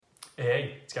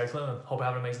Hey, it's Gary Clinton. Hope you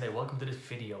have an amazing day. Welcome to this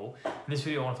video. In this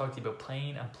video, I want to talk to you about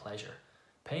pain and pleasure.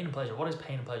 Pain and pleasure. What is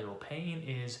pain and pleasure? Well, pain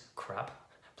is crap.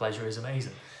 Pleasure is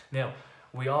amazing. Now,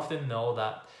 we often know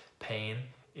that pain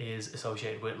is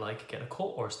associated with like getting a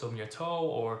cut or stubbing your toe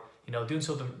or doing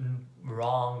something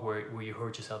wrong where you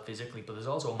hurt yourself physically. But there's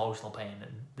also emotional pain,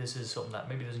 and this is something that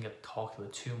maybe doesn't get talked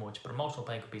about too much. But emotional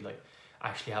pain could be like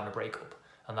actually having a breakup,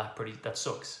 and that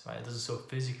sucks, right? It doesn't suck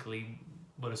physically,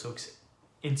 but it sucks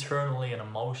internally and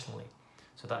emotionally.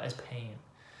 So that is pain.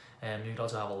 And you could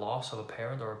also have a loss of a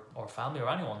parent or family or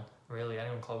anyone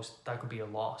close. That could be a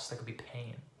loss. That could be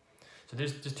pain. So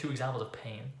there's just two examples of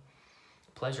pain.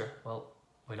 Pleasure. Well,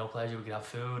 we know pleasure. We could have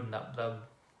food, and that would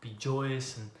be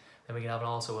joyous, and then we can have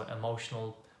also an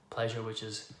emotional pleasure, which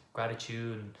is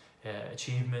gratitude and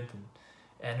achievement and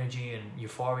energy and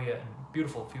euphoria and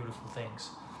beautiful things.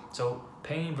 So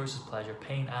pain versus pleasure,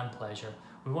 pain and pleasure.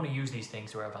 We want to use these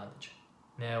things to our advantage.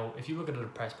 Now, if you look at a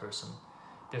depressed person,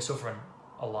 they're suffering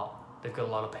a lot. They've got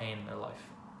a lot of pain in their life.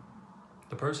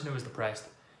 The person who is depressed,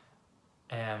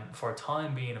 for a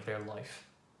time being of their life,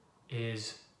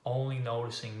 is only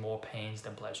noticing more pains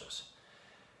than pleasures.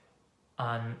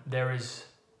 And there's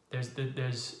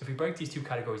if we break these two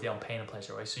categories down, pain and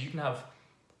pleasure, right? So you can have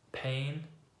pain,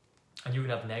 and you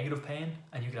can have negative pain,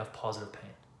 and you can have positive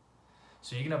pain.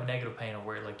 So you can have a negative pain of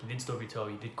where like you did stub your toe,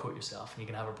 you did cut yourself, and you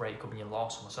can have a breakup and you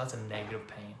lost someone. So that's a negative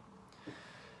pain.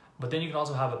 But then you can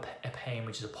also have a pain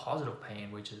which is a positive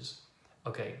pain, which is,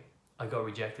 okay, I got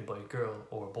rejected by a girl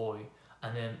or a boy,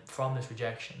 and then from this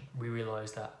rejection, we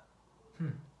realize that,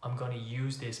 I'm going to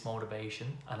use this motivation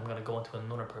and I'm going to go into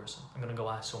another person. I'm going to go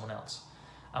ask someone else.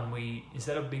 And we,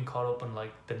 instead of being caught up in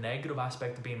like the negative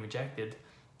aspect of being rejected,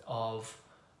 of,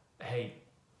 hey,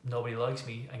 nobody likes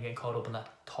me, and getting caught up in that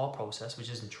thought process,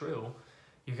 which isn't true,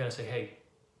 you're going to say, hey,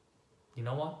 you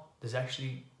know what?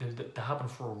 That happened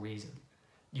for a reason.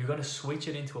 You're going to switch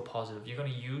it into a positive. You're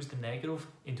going to use the negative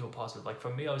into a positive. Like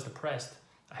for me, I was depressed.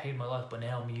 I hate my life, but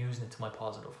now I'm using it to my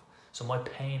positive. So my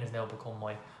pain has now become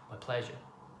my pleasure.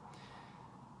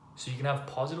 So you can have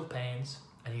positive pains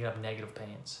and you can have negative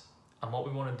pains. And what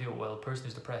we want to do, well, a person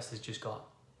who's depressed has just got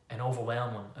an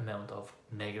overwhelming amount of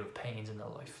negative pains in their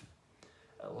life.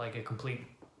 Like a complete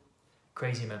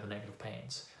crazy amount of negative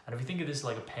pains. And if you think of this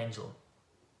like a pendulum,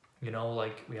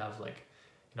 like we have like,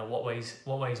 what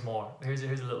weighs more? Here's a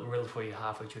little riddle for you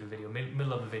halfway through the video,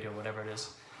 middle of the video, whatever it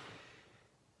is.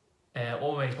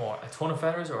 What weighs more, a ton of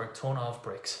feathers or a ton of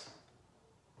bricks?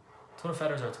 A ton of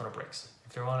feathers or a ton of bricks?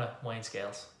 If they're on a weighing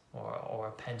scales or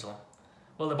a pendulum.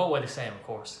 Well, they both weigh the same, of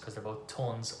course, because they're both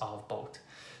tons of both.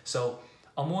 So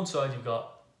on one side, you've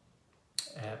got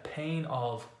pain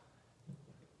of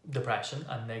depression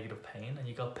and negative pain, and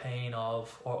you got pain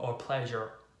of or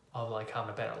pleasure of like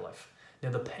having a better life. Now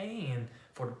the pain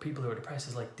for the people who are depressed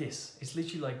is like this. It's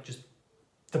literally like just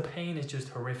the pain is just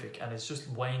horrific, and it's just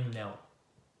weighing down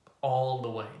all the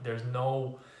way. There's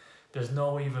no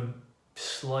even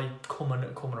slight coming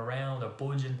around or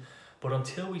budging. But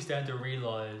until we start to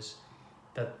realize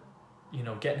that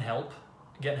getting help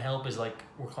is like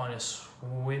we're kind of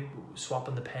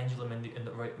swapping the pendulum in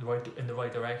the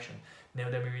right direction. Now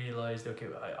that we realize, okay,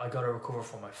 I got to recover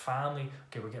from my family.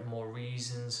 Okay, we're getting more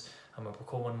reasons, and we're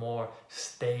becoming more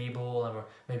stable, and we're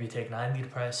maybe taking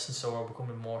antidepressants, so we're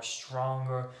becoming more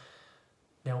stronger.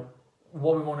 Now,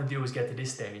 what we want to do is get to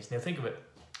this stage. Now think of it,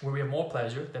 where we have more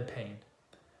pleasure than pain.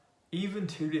 Even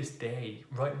to this day,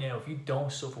 right now, if you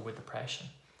don't suffer with depression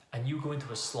and you go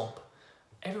into a slump,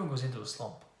 everyone goes into a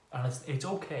slump, and it's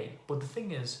okay. But the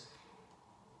thing is,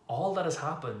 all that has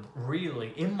happened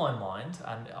really in my mind,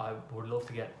 and I would love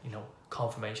to get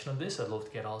confirmation of this. I'd love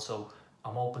to get also,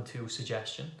 I'm open to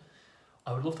suggestion.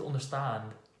 I would love to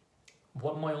understand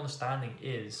what my understanding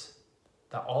is,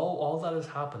 that all that has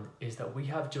happened is that we've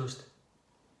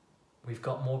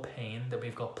got more pain than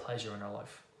we've got pleasure in our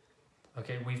life.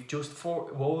 Okay,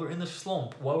 while we're in the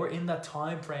slump, while we're in that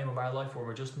time frame of our life where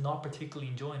we're just not particularly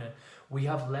enjoying it, we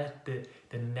have let the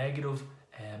negative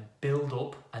build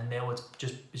up, and now it's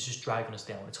just dragging us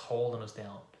down. It's holding us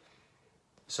down.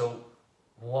 So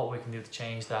what we can do to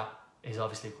change that is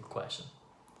obviously a good question.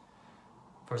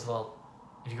 First of all,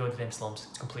 if you go into them slumps,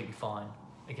 it's completely fine.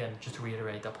 Again, just to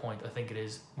reiterate that point, I think it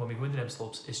is, when we go into them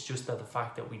slumps, it's just that the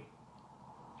fact that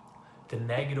the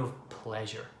negative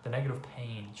pleasure, the negative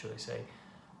pain, should I say,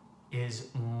 is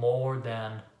more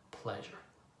than pleasure.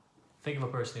 Think of a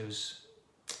person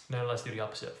now let's do the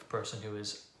opposite. A person who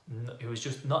is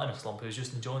just not in a slump, who's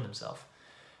just enjoying themselves.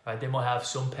 Right? They might have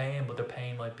some pain, but their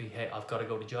pain might be, hey, I've got to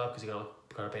go to job because you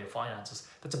got to pay the finances.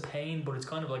 That's a pain, but it's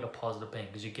kind of like a positive pain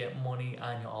because you get money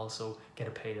and you also get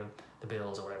to pay the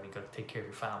bills or whatever. You got to take care of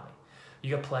your family.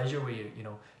 You got pleasure where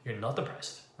you're not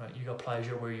depressed, right? You got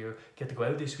pleasure where you get to go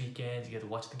out this weekend, you get to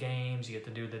watch the games, you get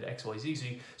to do the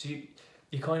XYZ.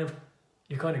 You're kind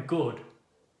of good.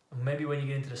 And maybe when you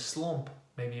get into the slump,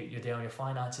 maybe you're down your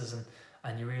finances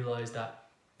and you realize that,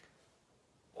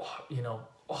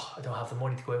 I don't have the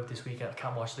money to go out this weekend. I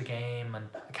can't watch the game and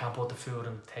I can't put the food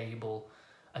on the table.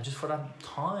 And just for that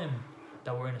time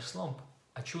that we're in a slump,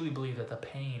 I truly believe that the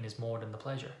pain is more than the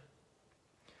pleasure.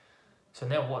 So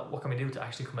now what can we do to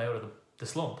actually come out of the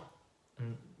slump?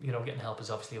 And, getting help is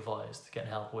obviously advised. Getting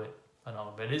help with, I don't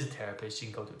know, if it is a therapist,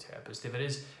 you can go to a therapist. If it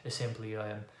is simply,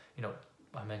 I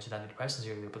mentioned antidepressants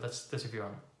earlier, but that's if you're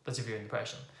in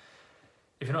depression.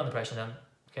 If you're not in depression, then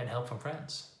getting help from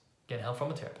friends, getting help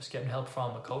from a therapist, getting help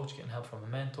from a coach, getting help from a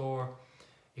mentor.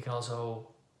 You can also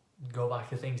go back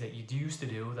to things that you used to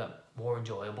do that were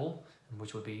enjoyable,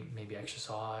 which would be maybe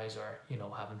exercise or,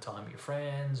 having time with your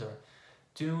friends or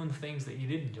doing things that you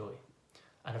did enjoy.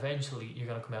 And eventually you're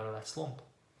going to come out of that slump.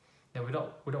 Now we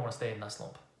don't want to stay in that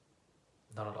slump.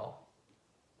 Not at all.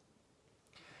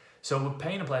 So with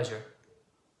pain and pleasure,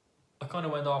 I kind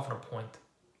of went off on a point,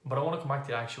 but I want to come back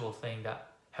to the actual thing,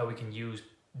 that how we can use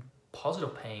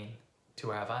positive pain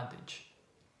to our advantage.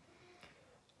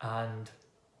 And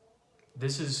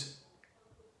this is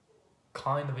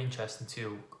kind of interesting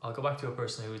too. I'll go back to a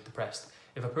person who is depressed.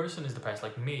 If a person is depressed,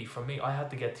 like me, for me, I had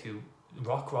to get to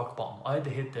rock bottom. I had to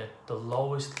hit the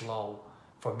lowest low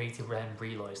for me to then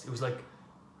realize. It was like,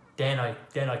 then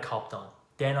I copped on.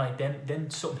 Then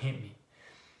something hit me.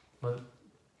 But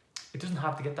it doesn't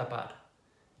have to get that bad.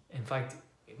 In fact,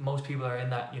 most people are in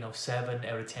that 7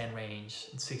 out of 10 range,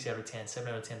 6 out of 10, 7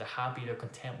 out of 10. They're happy, they're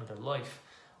content with their life,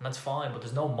 and that's fine. But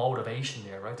there's no motivation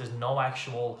there, right? There's no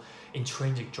actual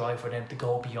intrinsic drive for them to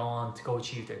go beyond, to go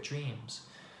achieve their dreams.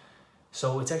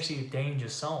 So it's actually a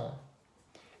dangerous zone,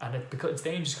 and it's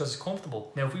dangerous because it's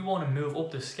comfortable. Now, if we want to move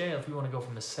up the scale, if we want to go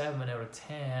from a 7 out of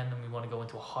 10 and we want to go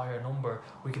into a higher number,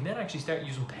 we can then actually start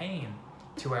using pain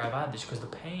to our advantage, because the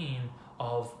pain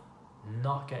of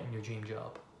not getting your dream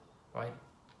job, right?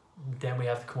 Then we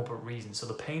have to come up with reasons. So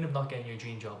the pain of not getting your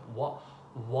dream job,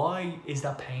 why is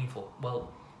that painful?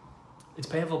 Well, it's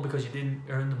painful because you didn't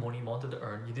earn the money you wanted to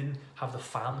earn. You didn't have the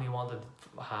family you wanted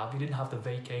to have. You didn't have the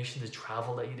vacation, the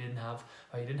travel that you didn't have.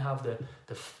 Or you didn't have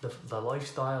the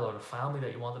lifestyle or the family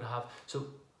that you wanted to have. So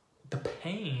the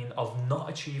pain of not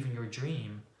achieving your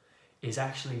dream is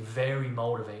actually very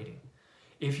motivating.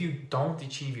 If you don't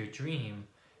achieve your dream,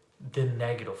 the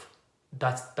negative,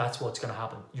 that's what's going to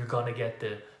happen. You're going to get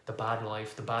the bad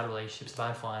life, the bad relationships, the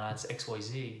bad finance,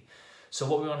 XYZ. So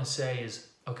what we want to say is,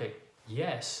 okay,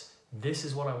 yes, this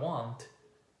is what I want,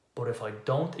 but if I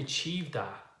don't achieve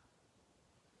that,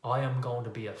 I am going to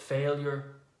be a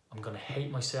failure. I'm going to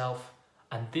hate myself.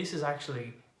 And this is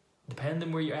actually,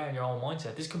 depending where you are in your own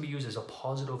mindset, this can be used as a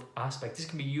positive aspect. This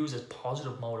can be used as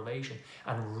positive motivation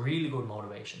and really good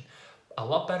motivation. A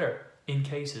lot better in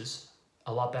cases,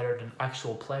 a lot better than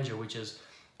actual pleasure, which is,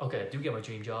 okay, I do get my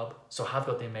dream job, so I've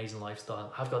got the amazing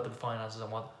lifestyle, I've got the finances I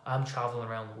want, I'm traveling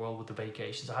around the world with the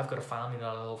vacations, I've got a family that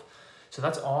I love. So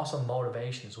that's awesome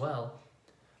motivation as well.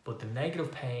 But the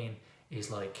negative pain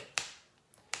is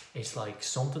it's like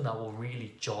something that will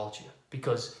really jolt you,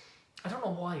 because I don't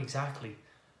know why exactly,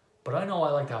 but I know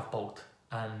I like to have both,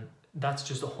 and that's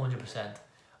just 100%.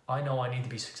 I know I need to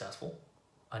be successful.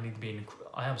 I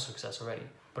am a success already,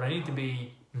 but I need to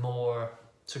be more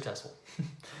successful.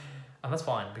 And that's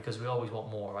fine, because we always want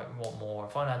more, right? We want more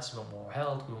finances, we want more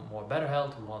health, we want more better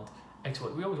health, we want X,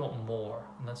 we always want more.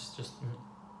 And that's just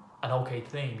an okay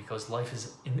thing, because life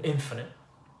is infinite.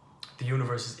 The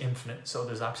universe is infinite, so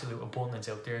there's absolute abundance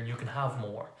out there, and you can have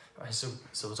more, right? So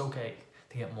it's okay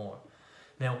to get more.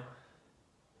 Now,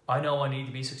 I know I need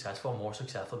to be successful, more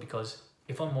successful, because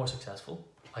if I'm more successful,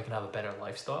 I can have a better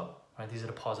lifestyle, right? These are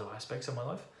the positive aspects of my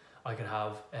life. I could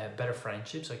have better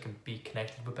friendships. I can be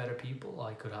connected with better people.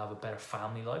 I could have a better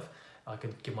family life. I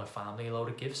could give my family a load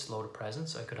of gifts, a load of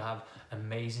presents. I could have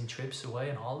amazing trips away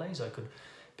and holidays. I could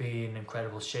be in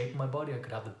incredible shape in my body. I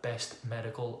could have the best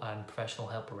medical and professional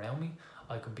help around me.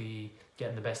 I could be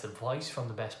getting the best advice from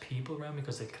the best people around me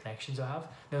because of the connections I have.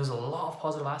 There's a lot of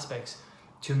positive aspects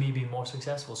to me being more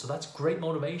successful. So that's great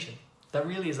motivation.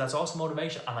 That's awesome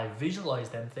motivation. And I visualize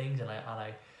them things, and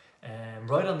I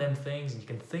write on them things, and you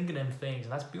can think of them things,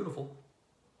 and that's beautiful.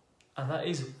 And that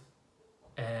is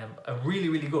a really,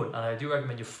 really good. And I do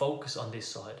recommend you focus on this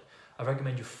side. I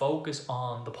recommend you focus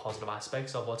on the positive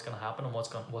aspects of what's going to happen and what's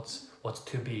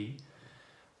to be.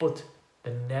 But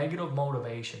the negative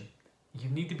motivation, you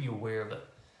need to be aware of it.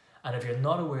 And if you're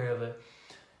not aware of it,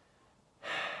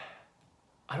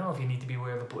 I don't know if you need to be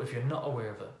aware of it, but if you're not aware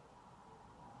of it,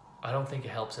 I don't think it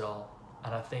helps at all.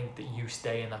 And I think that you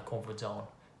stay in that comfort zone,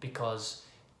 because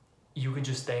you could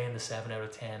just stay in the 7 out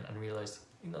of 10 and realize,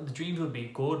 you know, the dreams would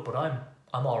be good, but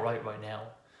I'm all right now.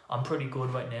 I'm pretty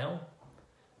good right now.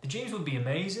 The dreams would be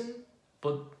amazing,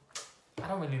 but I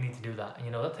don't really need to do that. And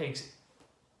you know, that takes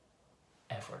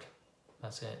effort.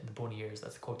 That's it. The bunny ears,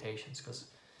 that's the quotations, because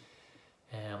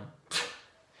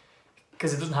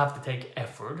it doesn't have to take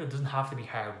effort. It doesn't have to be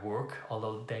hard work,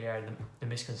 although they are the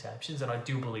misconceptions. And I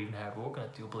do believe in hard work and I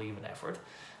do believe in effort,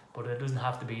 but it doesn't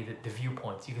have to be the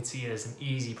viewpoint. You can see it as an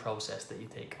easy process that you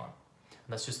take on. And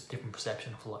that's just a different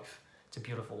perception of life. It's a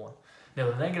beautiful one. Now,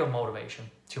 the negative motivation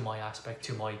to my aspect,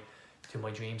 to my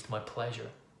dreams, to my pleasure,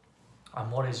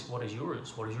 and what is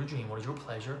yours? What is your dream? What is your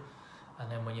pleasure? And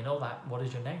then when you know that, what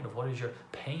is your negative? What is your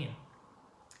pain?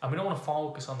 And we don't want to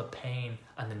focus on the pain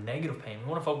and the negative pain. We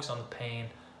want to focus on the pain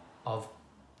of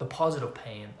the positive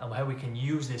pain and how we can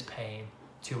use this pain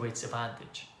to its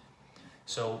advantage.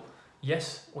 So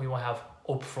yes, we will have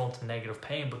upfront negative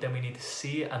pain, but then we need to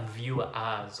see it and view it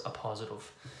as a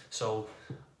positive. So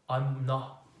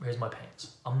here's my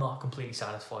pains. I'm not completely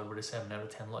satisfied with a 7 out of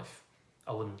 10 life.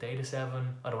 I wouldn't date a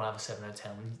 7. I don't have a 7 out of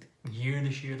 10 year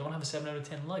this year. I don't have a 7 out of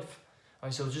 10 life.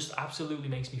 Right, so it just absolutely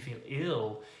makes me feel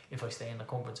ill if I stay in the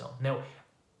comfort zone. Now,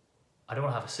 I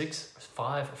don't have a 6,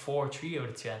 5, 4, 3 out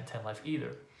of 10 life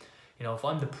either. You know, if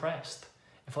I'm depressed,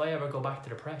 if I ever go back to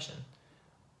depression,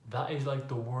 that is like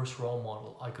the worst role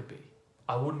model I could be.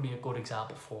 I wouldn't be a good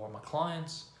example for my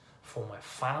clients, for my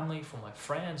family, for my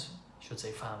friends. I should say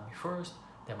family first,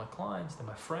 then my clients, then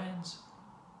my friends.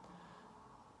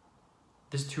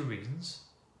 There's 2 reasons.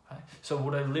 Right? So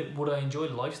would I enjoy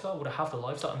the lifestyle? Would I have the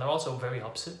lifestyle? And they're also very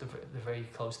opposite. They're very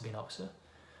close to being opposite.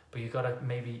 But you gotta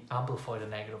maybe amplify the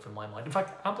negative in my mind. In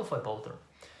fact, amplify both of them.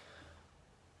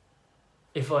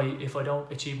 If I don't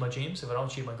achieve my dreams, if I don't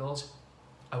achieve my goals,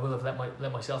 I will have let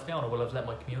myself down. I will have let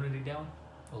my community down.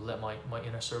 I will let my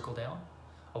inner circle down.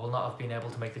 I will not have been able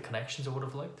to make the connections I would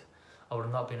have liked. I would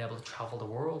have not been able to travel the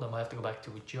world. I might have to go back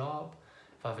to a job.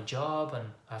 If I have a job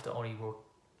and I have to only work,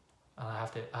 and I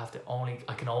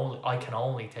can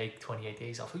only take 28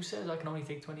 days off. Who says I can only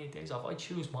take 28 days off? I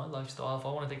choose my lifestyle. If I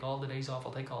want to take all the days off,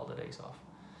 I'll take all the days off.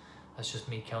 That's just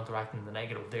me counteracting the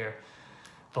negative there.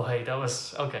 But hey, that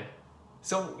was okay.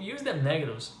 So use them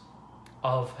negatives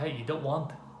of, hey, you don't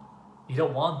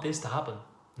want this to happen.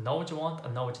 Know what you want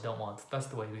and know what you don't want. That's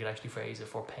the way we could actually phrase it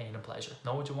for pain and pleasure.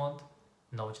 Know what you want,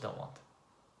 know what you don't want.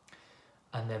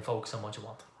 And then focus on what you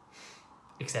want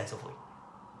extensively.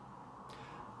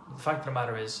 The fact of the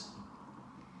matter is,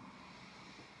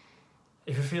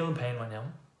 if you're feeling pain right now,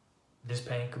 this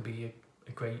pain could be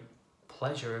a great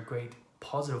pleasure, a great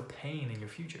positive pain in your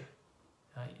future.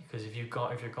 Right? Because if you're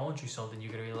going through something, you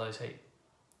can realize, hey,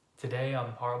 today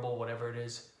I'm horrible, whatever it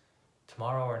is.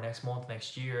 Tomorrow or next month,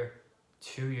 next year,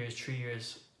 2 years, 3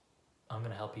 years, I'm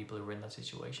going to help people who are in that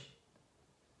situation.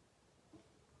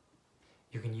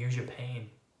 You can use your pain.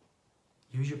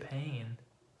 Use your pain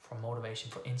for motivation,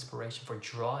 for inspiration, for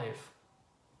drive.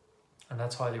 And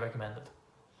that's highly recommended.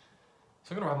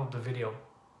 So I'm going to wrap up the video.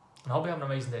 And I hope you have an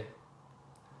amazing day.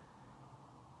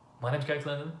 My name's Gary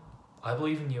Clinton. I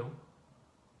believe in you.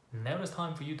 Now it's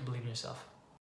time for you to believe in yourself.